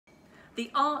The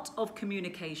art of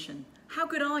communication. How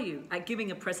good are you at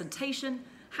giving a presentation,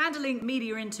 handling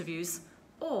media interviews,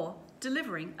 or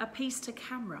delivering a piece to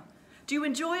camera? Do you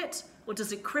enjoy it, or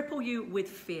does it cripple you with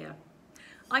fear?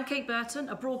 I'm Burton,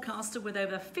 a broadcaster with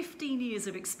over 15 years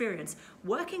of experience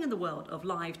working in the world of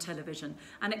live television,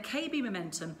 and at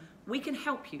KBMomentum, we can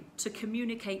help you to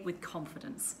communicate with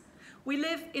confidence. We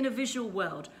live in a visual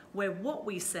world where what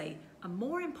we say, and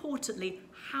more importantly,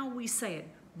 how we say it,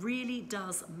 really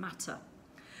does matter.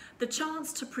 The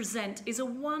chance to present is a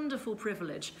wonderful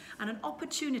privilege and an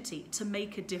opportunity to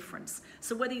make a difference.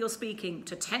 So whether you're speaking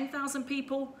to 10,000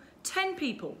 people, 10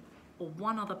 people, or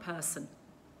one other person,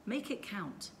 make it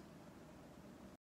count.